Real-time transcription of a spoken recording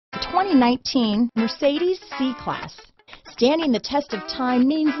2019 Mercedes C-Class. Standing the test of time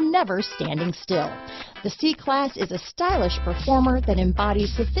means never standing still. The C-Class is a stylish performer that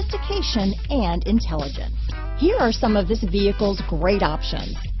embodies sophistication and intelligence. Here are some of this vehicle's great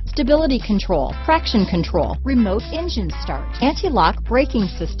options: stability control, traction control, remote engine start, anti-lock braking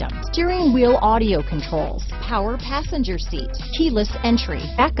system, steering wheel audio controls, power passenger seat, keyless entry,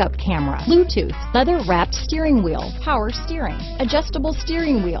 backup camera, Bluetooth, leather-wrapped steering wheel, power steering, adjustable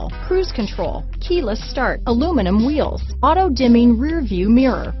steering wheel, cruise control, keyless start, aluminum wheels, auto-dimming rear view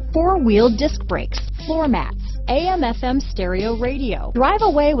mirror, four-wheel disc brakes, floor mats, AM/FM stereo radio. Drive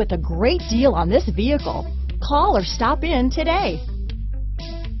away with a great deal on this vehicle. Call or stop in today.